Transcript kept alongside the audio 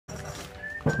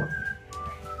My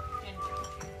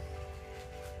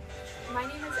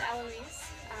name is Eloise.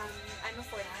 I'm a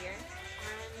fourth year,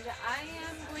 and I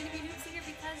am going to be doing here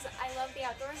because I love the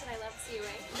outdoors and I love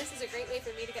CUA. This is a great way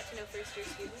for me to get to know first year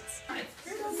students.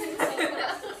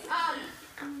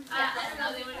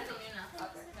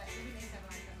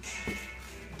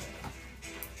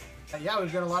 Yeah,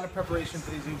 we've done a lot of preparation for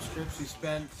these Oops trips. We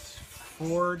spent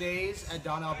 4 days at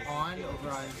Donnell Pond over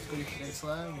on Scotty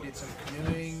Peninsula. We did some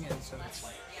canoeing and some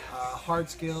hard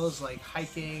skills like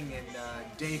hiking and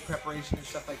day preparation and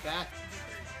stuff like that.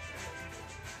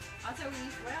 Also,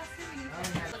 what else do we need to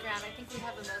look around? I think we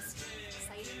have the most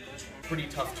exciting one. Pretty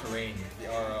tough terrain.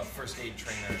 Our first aid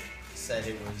trainer said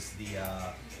it was the,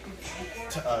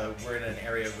 we're in an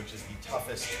area which is the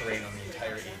toughest terrain on the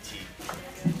entire AT.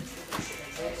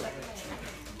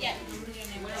 Yeah.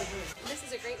 This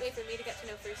is a great way for me to get to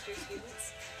know first year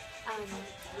students and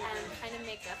kind of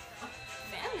make a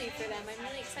family for them. I'm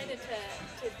really excited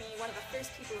to be one of the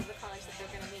first people of the college that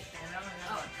they're going to meet.